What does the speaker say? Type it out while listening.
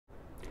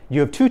you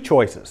have two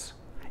choices.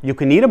 You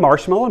can eat a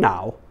marshmallow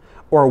now,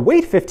 or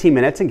wait 15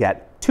 minutes and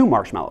get 2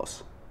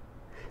 marshmallows.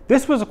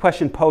 This was a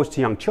question posed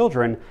to young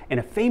children in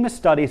a famous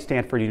study at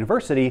Stanford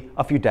University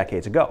a few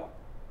decades ago.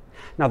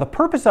 Now, the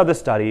purpose of this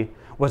study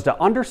was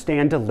to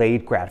understand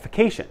delayed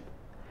gratification,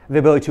 the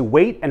ability to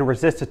wait and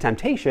resist a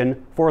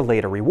temptation for a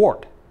later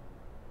reward.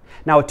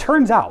 Now, it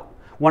turns out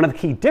one of the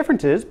key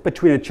differences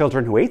between the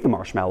children who ate the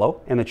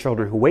marshmallow and the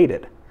children who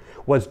waited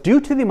was due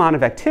to the amount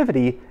of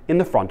activity in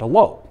the frontal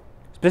lobe,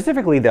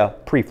 specifically the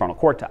prefrontal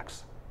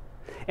cortex.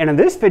 And in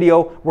this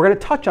video, we're going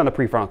to touch on the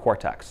prefrontal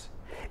cortex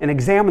and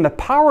examine the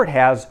power it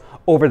has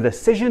over the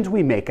decisions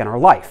we make in our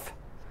life,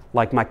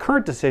 like my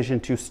current decision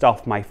to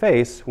stuff my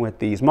face with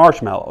these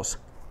marshmallows.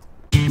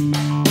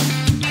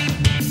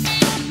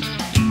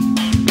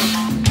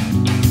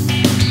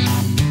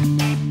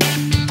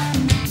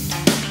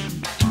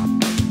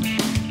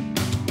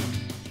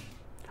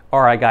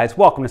 Alright guys,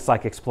 welcome to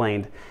Psych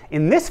Explained.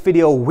 In this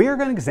video, we're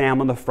going to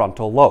examine the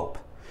frontal lobe.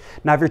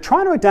 Now, if you're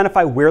trying to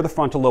identify where the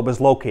frontal lobe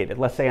is located,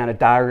 let's say on a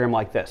diagram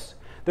like this,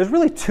 there's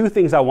really two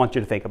things I want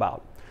you to think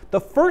about. The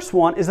first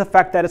one is the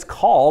fact that it's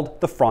called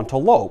the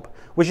frontal lobe,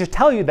 which should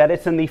tell you that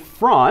it's in the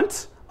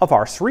front of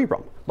our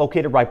cerebrum,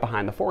 located right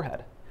behind the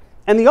forehead.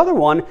 And the other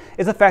one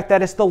is the fact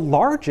that it's the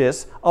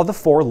largest of the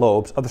 4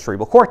 lobes of the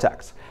cerebral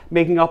cortex,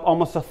 making up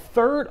almost a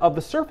third of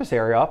the surface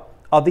area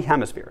of the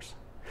hemispheres.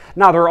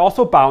 Now, there are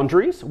also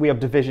boundaries. We have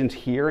divisions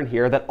here and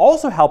here that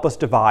also help us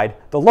divide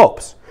the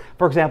lobes.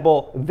 For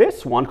example,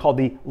 this one, called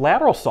the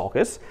lateral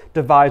sulcus,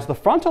 divides the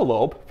frontal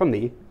lobe from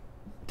the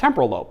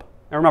temporal lobe.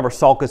 And remember,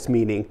 sulcus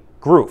meaning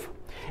groove.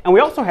 And we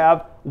also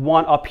have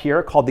one up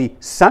here called the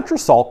central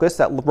sulcus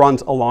that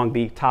runs along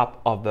the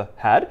top of the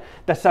head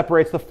that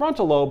separates the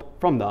frontal lobe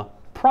from the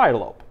parietal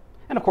lobe.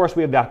 And of course,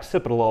 we have the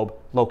occipital lobe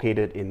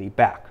located in the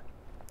back.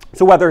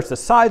 So whether it's the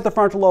size of the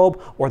frontal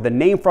lobe or the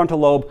name frontal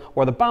lobe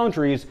or the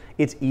boundaries,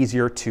 it's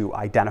easier to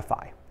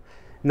identify.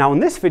 Now, in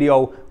this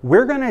video,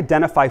 we're going to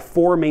identify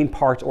 4 main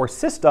parts or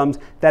systems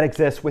that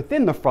exist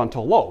within the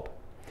frontal lobe.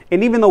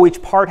 And even though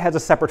each part has a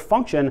separate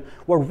function,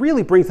 what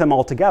really brings them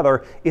all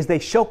together is they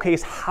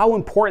showcase how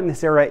important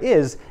this area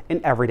is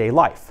in everyday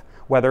life.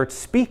 Whether it's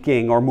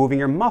speaking or moving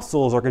your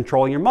muscles or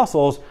controlling your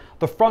muscles,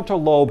 the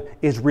frontal lobe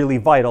is really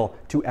vital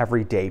to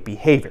everyday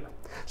behavior.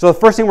 So the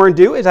first thing we're going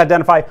to do is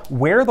identify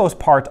where those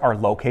parts are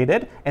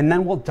located, and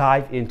then we'll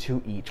dive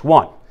into each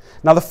one.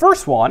 Now, the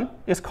first one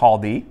is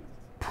called the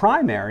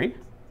primary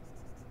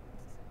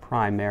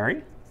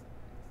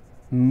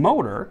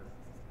motor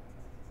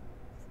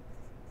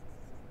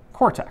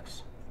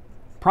cortex.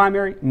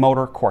 Primary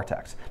motor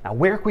cortex. Now,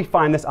 where can we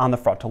find this on the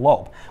frontal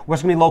lobe? Well,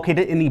 it's going to be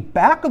located in the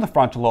back of the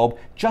frontal lobe,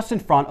 just in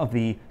front of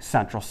the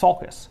central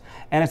sulcus.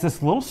 And it's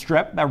this little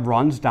strip that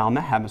runs down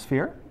the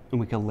hemisphere, and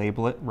we can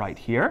label it right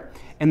here.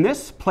 And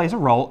this plays a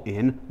role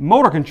in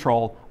motor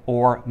control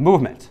or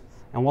movement.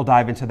 And we'll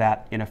dive into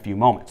that in a few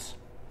moments.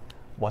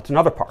 What's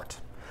another part?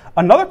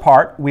 Another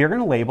part we are going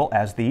to label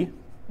as the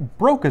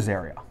Broca's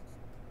area.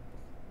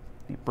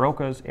 The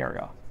Broca's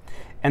area.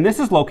 And this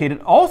is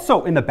located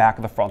also in the back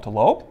of the frontal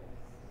lobe.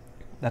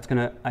 That's going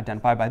to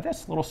identify by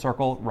this little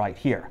circle right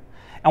here.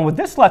 And what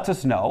this lets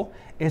us know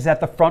is that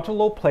the frontal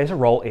lobe plays a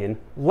role in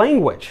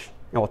language.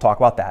 And we'll talk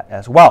about that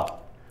as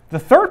well. The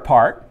third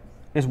part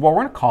is what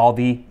we're going to call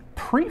the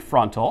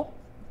prefrontal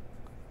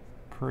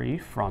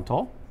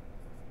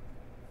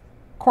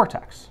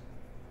cortex.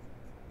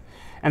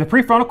 And the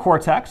prefrontal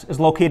cortex is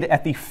located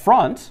at the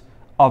front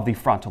of the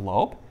frontal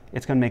lobe.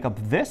 It's going to make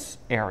up this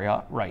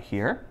area right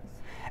here.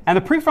 And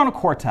the prefrontal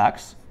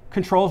cortex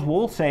controls what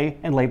we'll say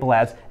and label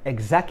as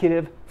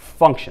executive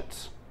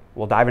functions.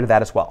 We'll dive into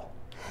that as well.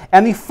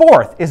 And the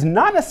fourth is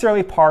not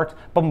necessarily part,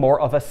 but more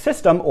of a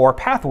system or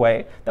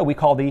pathway that we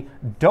call the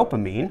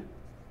dopamine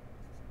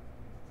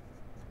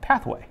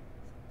pathway.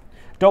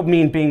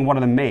 Dopamine being one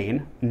of the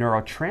main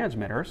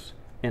neurotransmitters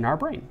in our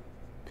brain.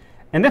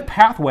 And this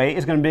pathway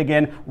is going to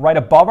begin right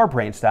above our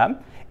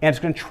brainstem, and it's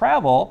going to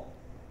travel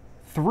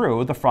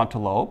through the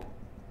frontal lobe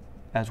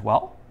as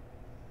well.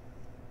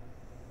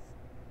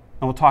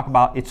 And we'll talk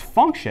about its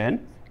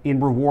function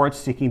in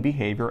reward-seeking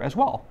behavior as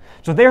well.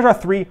 So there's our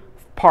 3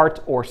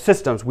 parts or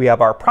systems. We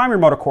have our primary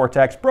motor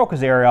cortex,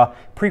 Broca's area,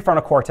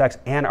 prefrontal cortex,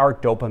 and our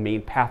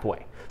dopamine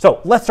pathway.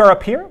 So let's start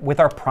up here with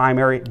our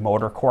primary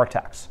motor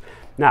cortex.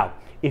 Now,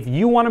 if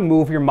you want to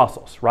move your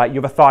muscles, right? You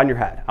have a thought in your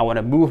head. I want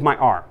to move my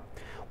arm.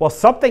 Well,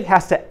 something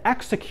has to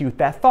execute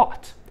that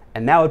thought,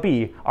 and that would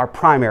be our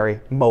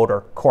primary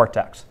motor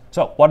cortex.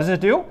 So what does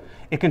it do?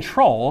 It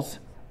controls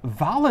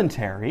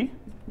voluntary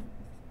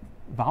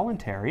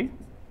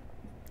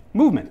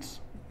movements.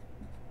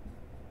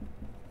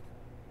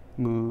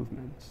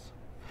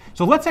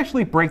 So let's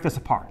actually break this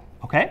apart,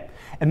 okay?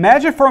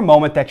 Imagine for a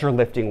moment that you're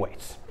lifting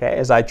weights, okay,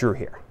 as I drew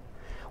here.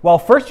 Well,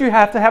 first you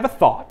have to have a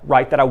thought,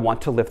 right, that I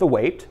want to lift the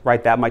weight,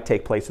 right? That might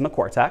take place in the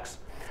cortex.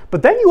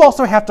 But then you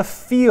also have to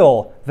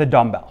feel the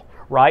dumbbell,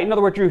 right? In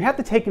other words, you have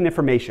to take in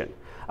information.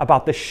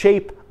 about the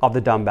shape of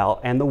the dumbbell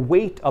and the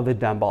weight of the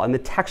dumbbell and the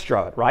texture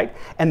of it, right?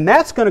 And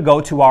that's going to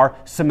go to our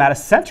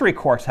somatosensory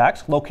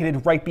cortex,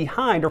 located right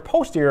behind or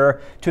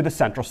posterior to the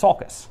central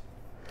sulcus.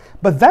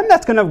 But then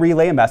that's going to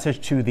relay a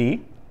message to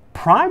the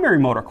primary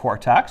motor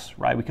cortex,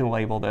 right? We can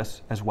label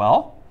this as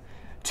well,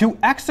 to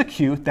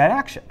execute that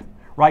action,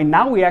 right?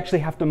 Now we actually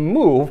have to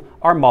move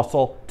our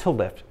muscle to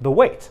lift the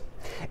weight.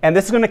 And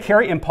this is going to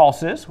carry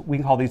impulses, we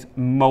can call these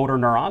motor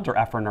neurons or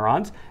efferent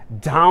neurons,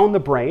 down the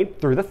brain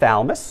through the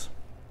thalamus,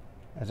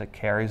 as it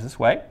carries this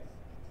way,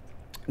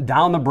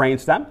 down the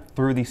brainstem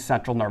through the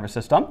central nervous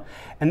system,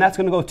 and that's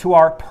going to go to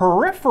our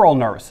peripheral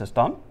nervous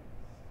system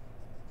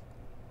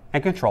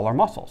and control our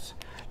muscles.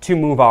 To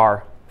move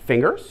our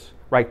fingers,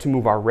 right, to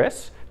move our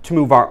wrists, to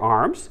move our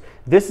arms,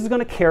 this is going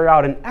to carry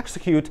out and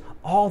execute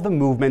all the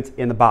movements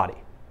in the body.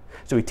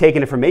 So we take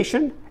in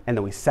information and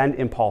then we send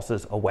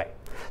impulses away.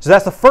 So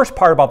that's the first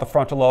part about the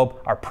frontal lobe,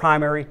 our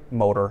primary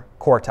motor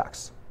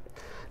cortex.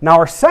 Now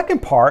our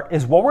second part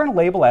is what we're going to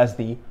label as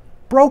the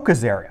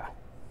Broca's area.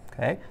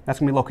 Okay? That's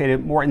going to be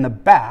located more in the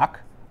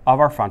back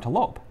of our frontal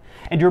lobe.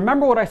 And do you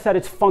remember what I said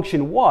its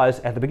function was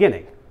at the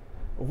beginning?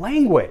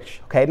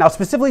 Language. Okay? Now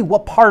specifically,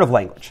 what part of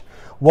language?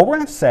 What we're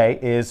going to say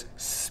is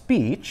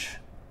speech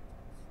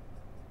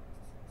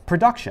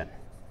production.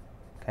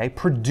 Okay?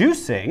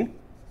 Producing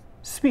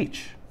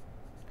speech.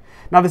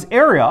 Now this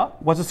area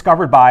was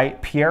discovered by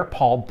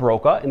Pierre-Paul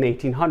Broca in the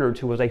 1800s,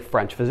 who was a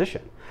French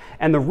physician.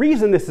 And the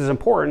reason this is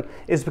important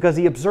is because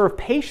he observed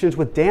patients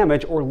with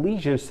damage or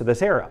lesions to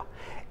this area.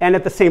 And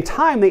at the same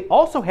time, they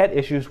also had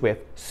issues with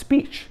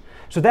speech.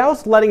 So that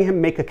was letting him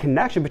make a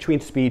connection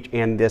between speech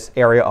and this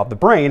area of the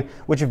brain,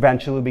 which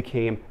eventually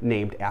became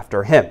named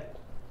after him.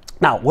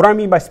 Now, what do I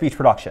mean by speech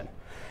production?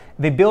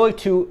 The ability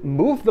to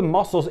move the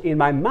muscles in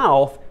my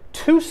mouth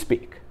to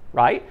speak,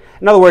 right?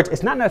 In other words,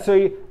 it's not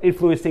necessarily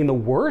influencing the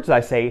words I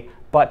say,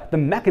 but the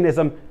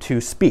mechanism to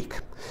speak.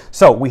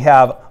 So we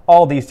have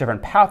all these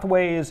different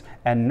pathways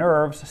and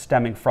nerves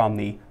stemming from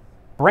the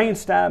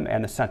brainstem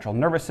and the central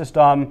nervous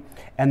system,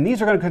 and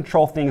these are going to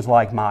control things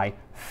like my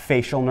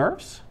facial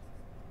nerves,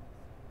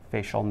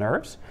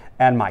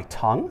 and my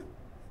tongue.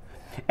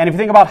 And if you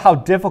think about how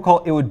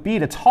difficult it would be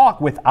to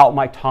talk without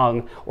my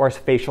tongue or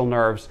facial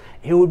nerves,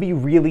 it would be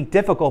really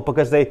difficult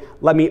because they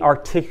let me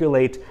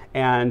articulate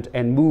and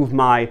move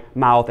my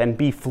mouth and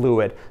be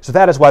fluid. So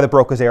that is why the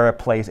Broca's area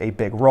plays a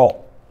big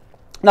role.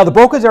 Now the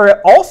Broca's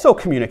area also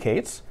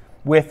communicates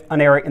with an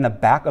area in the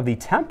back of the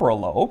temporal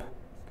lobe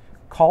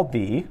called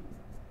the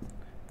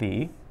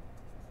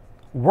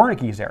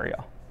Wernicke's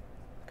area.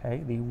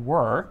 Okay, the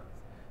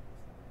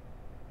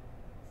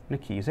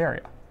Wernicke's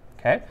area.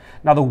 Okay?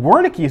 Now the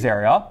Wernicke's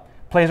area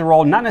plays a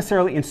role not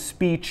necessarily in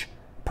speech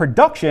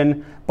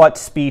production, but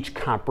speech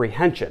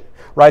comprehension,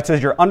 right? So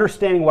as you're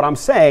understanding what I'm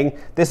saying,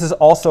 this is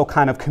also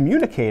kind of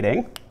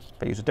communicating,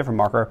 if I use a different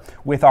marker,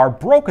 with our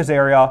Broca's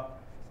area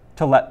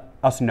to let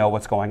us know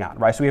what's going on,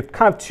 right? So we have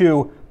kind of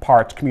two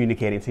parts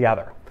communicating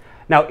together.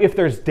 Now, if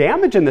there's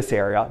damage in this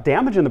area,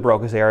 damage in the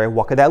Broca's area,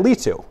 what could that lead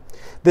to?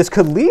 This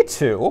could lead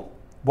to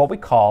what we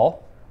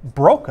call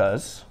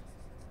Broca's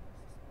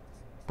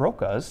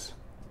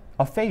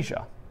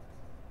aphasia.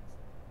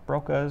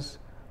 Broca's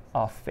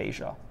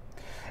aphasia.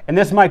 And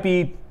this might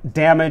be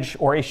damage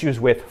or issues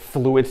with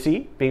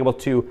fluency, being able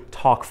to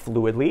talk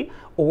fluidly,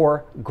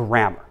 or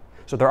grammar.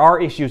 So there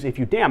are issues if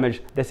you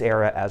damage this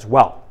area as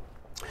well.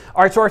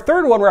 All right, so our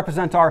third one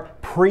represents our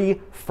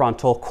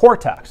prefrontal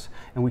cortex.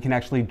 And we can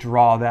actually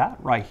draw that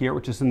right here,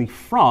 which is in the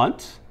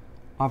front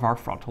of our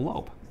frontal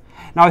lobe.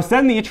 Now, I said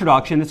in the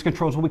introduction, this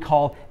controls what we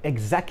call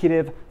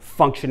executive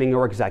functioning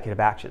or executive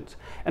actions.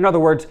 In other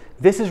words,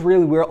 this is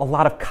really where a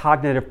lot of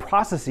cognitive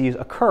processes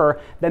occur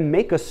that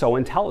make us so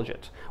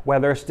intelligent.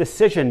 Whether it's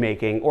decision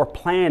making or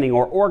planning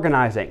or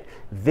organizing,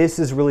 this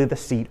is really the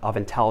seat of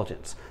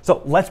intelligence.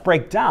 So let's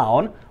break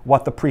down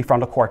what the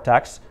prefrontal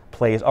cortex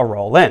plays a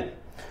role in.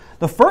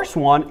 The first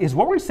one is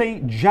what we're going to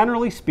say,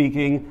 generally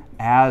speaking,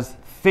 as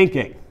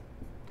thinking.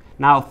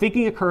 Now,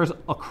 thinking occurs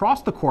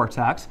across the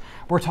cortex.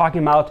 We're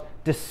talking about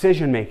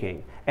decision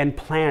making and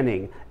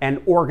planning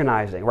and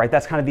organizing, right?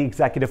 That's kind of the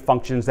executive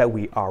functions that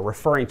we are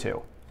referring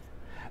to.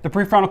 The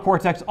prefrontal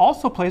cortex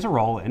also plays a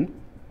role in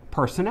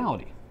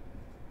personality.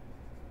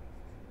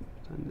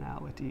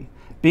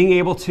 Being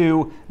able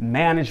to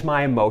manage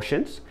my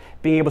emotions,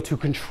 being able to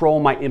control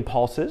my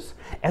impulses.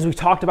 As we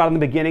talked about in the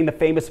beginning, the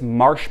famous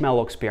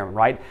marshmallow experiment,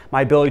 right?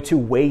 My ability to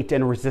wait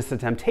and resist the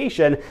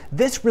temptation.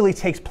 This really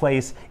takes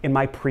place in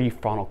my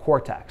prefrontal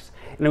cortex.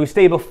 And we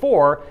stated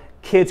before,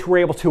 kids who were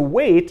able to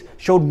wait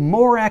showed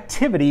more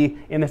activity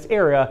in this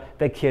area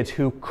than kids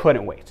who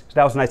couldn't wait. So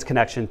that was a nice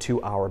connection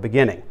to our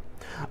beginning.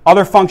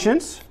 Other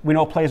functions we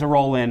know plays a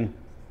role in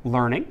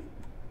learning.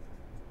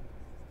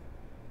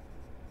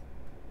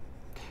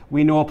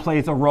 We know it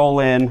plays a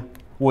role in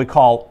what we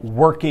call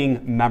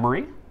working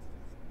memory.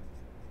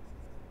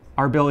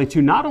 Our ability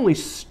to not only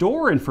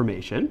store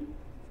information,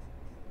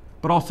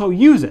 but also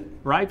use it,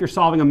 right? If you're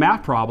solving a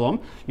math problem,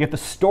 you have to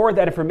store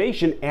that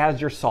information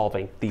as you're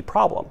solving the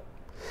problem.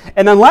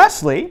 And then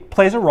lastly,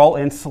 plays a role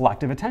in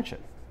selective attention.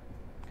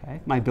 okay,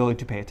 my ability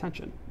to pay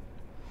attention,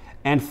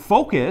 and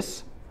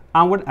focus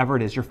on whatever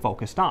it is you're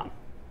focused on.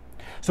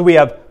 So we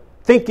have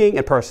thinking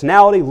and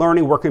personality,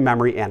 learning, working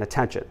memory, and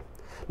attention.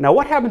 Now,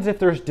 what happens if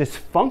there's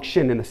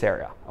dysfunction in this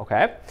area,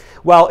 okay?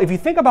 Well, if you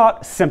think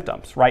about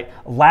symptoms, right?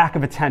 Lack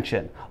of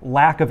attention,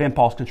 lack of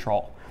impulse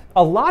control.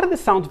 A lot of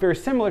this sounds very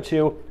similar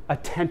to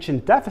attention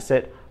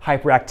deficit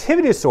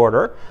hyperactivity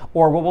disorder,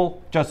 or what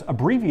we'll just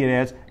abbreviate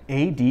as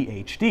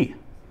ADHD.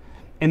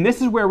 And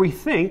this is where we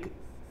think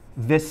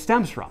this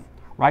stems from,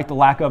 right? The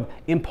lack of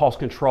impulse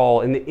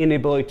control and the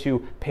inability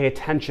to pay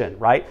attention,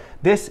 right?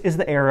 This is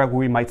the area where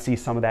we might see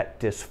some of that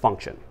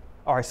dysfunction.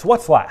 All right, so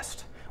what's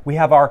last? We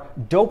have our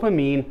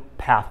dopamine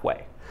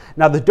pathway.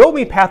 Now, the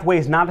dopamine pathway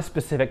is not a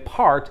specific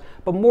part,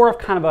 but more of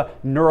kind of a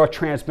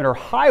neurotransmitter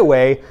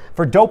highway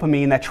for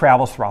dopamine that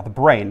travels throughout the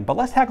brain. But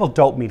let's tackle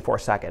dopamine for a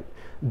second.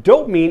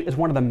 Dopamine is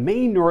one of the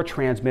main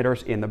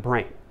neurotransmitters in the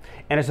brain,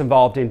 and it's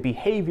involved in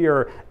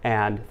behavior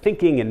and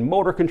thinking and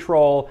motor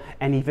control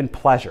and even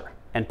pleasure.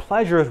 And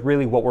pleasure is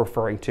really what we're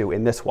referring to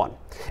in this one.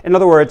 In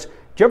other words,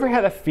 do you ever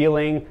have a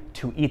feeling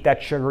to eat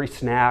that sugary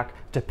snack,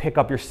 to pick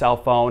up your cell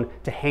phone,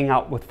 to hang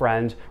out with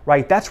friends,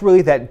 right? That's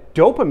really that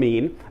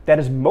dopamine that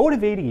is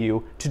motivating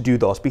you to do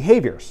those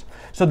behaviors.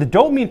 So the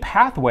dopamine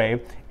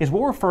pathway is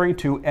what we're referring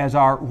to as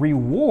our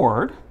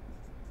reward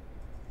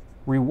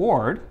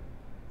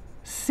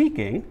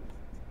seeking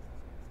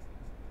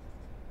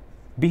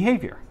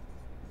behavior,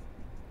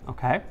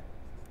 okay?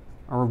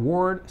 A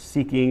reward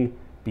seeking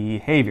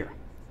behavior,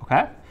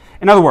 okay?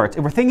 In other words,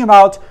 if we're thinking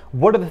about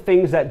what are the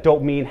things that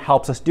dopamine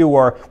helps us do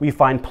or we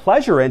find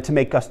pleasure in to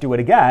make us do it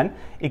again,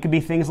 it could be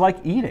things like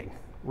eating,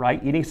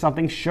 right? Eating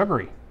something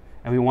sugary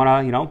and we want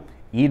to,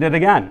 eat it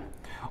again.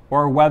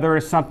 Or whether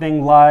it's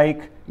something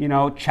like,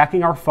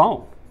 checking our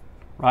phone,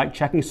 right?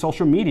 Checking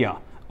social media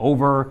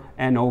over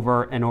and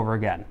over and over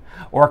again.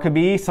 Or it could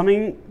be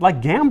something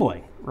like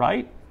gambling,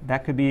 right?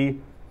 That could be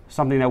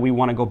something that we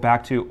want to go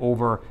back to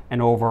over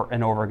and over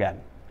and over again.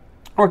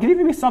 Or it could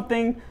even be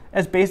something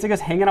as basic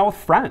as hanging out with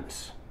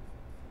friends,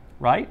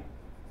 right?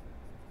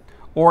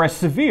 Or as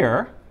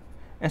severe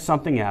as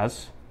something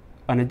as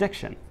an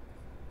addiction.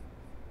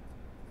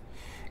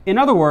 In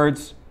other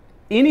words,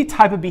 any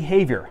type of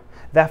behavior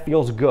that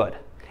feels good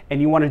and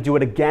you want to do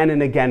it again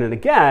and again and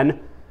again,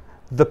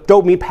 the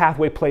dopamine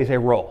pathway plays a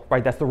role,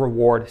 right? That's the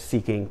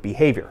reward-seeking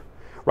behavior,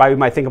 right? We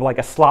might think of like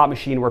a slot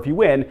machine where if you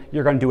win,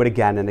 you're going to do it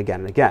again and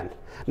again and again.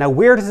 Now,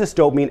 where does this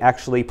dopamine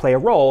actually play a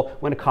role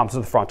when it comes to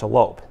the frontal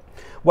lobe?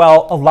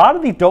 Well, a lot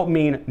of the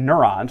dopamine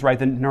neurons, right,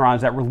 the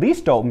neurons that release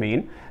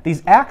dopamine,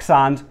 these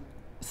axons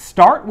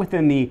start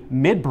within the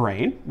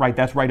midbrain, right,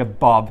 that's right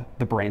above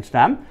the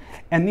brainstem,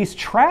 and these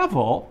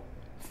travel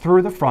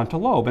through the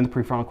frontal lobe and the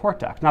prefrontal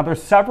cortex. Now,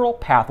 there's several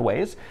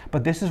pathways,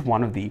 but this is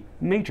one of the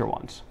major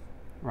ones,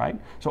 right?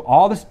 So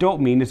all this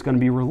dopamine is going to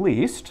be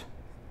released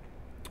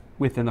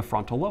within the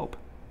frontal lobe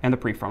and the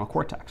prefrontal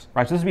cortex,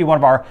 right? So this would be one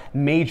of our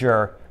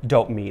major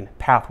dopamine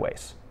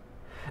pathways.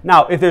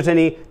 Now, if there's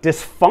any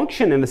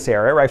dysfunction in this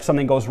area, right, if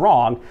something goes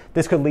wrong,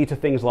 this could lead to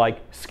things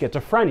like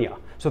schizophrenia.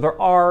 So there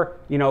are,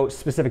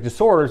 specific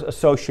disorders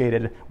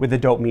associated with the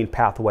dopamine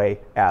pathway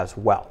as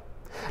well.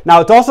 Now,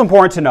 it's also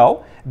important to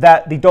know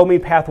that the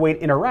dopamine pathway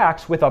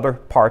interacts with other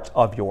parts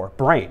of your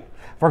brain.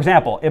 For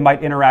example, it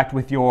might interact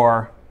with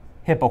your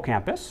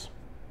hippocampus,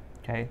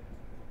 okay,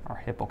 our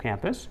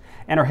hippocampus,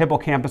 and our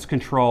hippocampus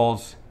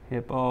controls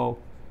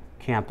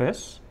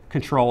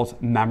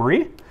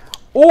memory,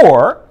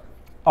 or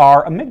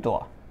our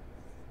amygdala,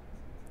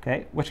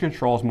 okay, which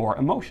controls more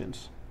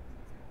emotions.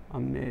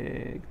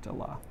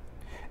 Amygdala.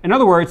 In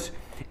other words,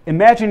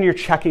 imagine you're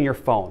checking your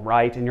phone,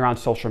 right, and you're on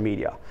social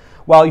media.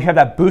 Well, you have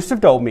that boost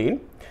of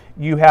dopamine.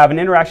 You have an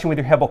interaction with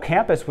your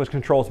hippocampus, which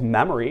controls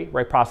memory,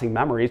 right, processing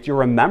memories. You're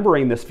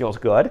remembering this feels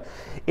good.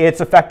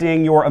 It's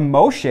affecting your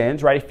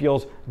emotions, right? It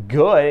feels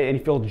good, and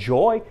you feel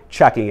joy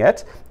checking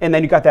it. And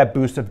then you got that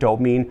boost of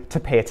dopamine to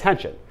pay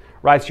attention,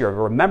 right? So you're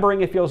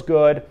remembering it feels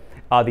good.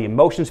 The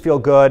emotions feel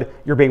good.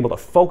 You're being able to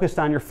focus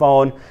on your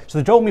phone. So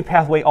the dopamine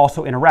pathway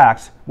also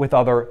interacts with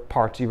other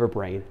parts of your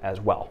brain as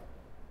well.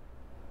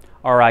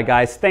 All right,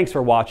 guys, thanks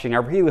for watching. I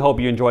really hope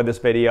you enjoyed this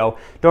video.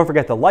 Don't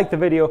forget to like the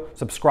video,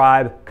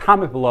 subscribe,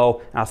 comment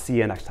below, and I'll see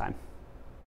you next time.